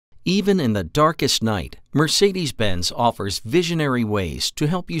Even in the darkest night, Mercedes-Benz offers visionary ways to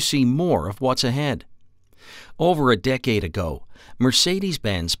help you see more of what's ahead. Over a decade ago,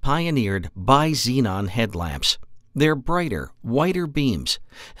 Mercedes-Benz pioneered bi-xenon headlamps. Their brighter, whiter beams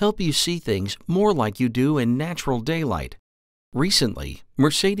help you see things more like you do in natural daylight. Recently,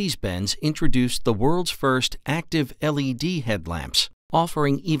 Mercedes-Benz introduced the world's first active LED headlamps,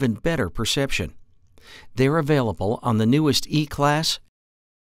 offering even better perception. They're available on the newest E-Class,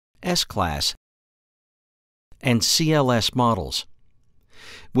 S-Class, and CLS models.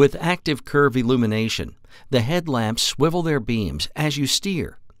 With active curve illumination, the headlamps swivel their beams as you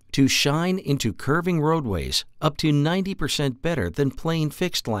steer to shine into curving roadways up to 90% better than plain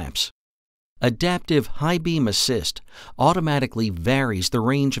fixed lamps. Adaptive High Beam Assist automatically varies the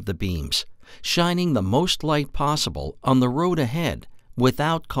range of the beams, shining the most light possible on the road ahead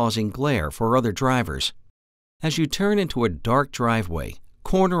without causing glare for other drivers. As you turn into a dark driveway,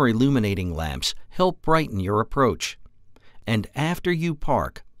 corner illuminating lamps help brighten your approach. And after you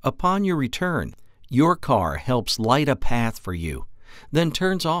park, upon your return, your car helps light a path for you, then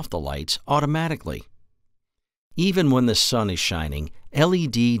turns off the lights automatically. Even when the sun is shining,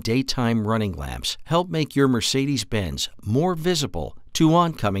 LED daytime running lamps help make your Mercedes-Benz more visible to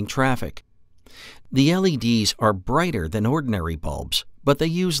oncoming traffic. The LEDs are brighter than ordinary bulbs, but they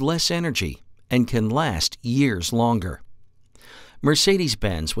use less energy and can last years longer.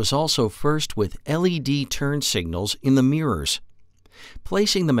 Mercedes-Benz was also first with LED turn signals in the mirrors.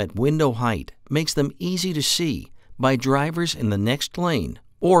 Placing them at window height makes them easy to see by drivers in the next lane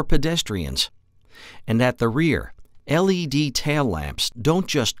or pedestrians. And at the rear, LED tail lamps don't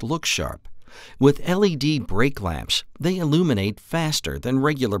just look sharp. With LED brake lamps, they illuminate faster than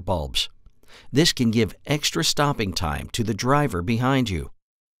regular bulbs. This can give extra stopping time to the driver behind you.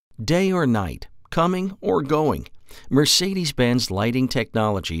 Day or night, coming or going, Mercedes-Benz lighting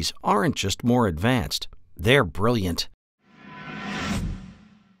technologies aren't just more advanced, they're brilliant.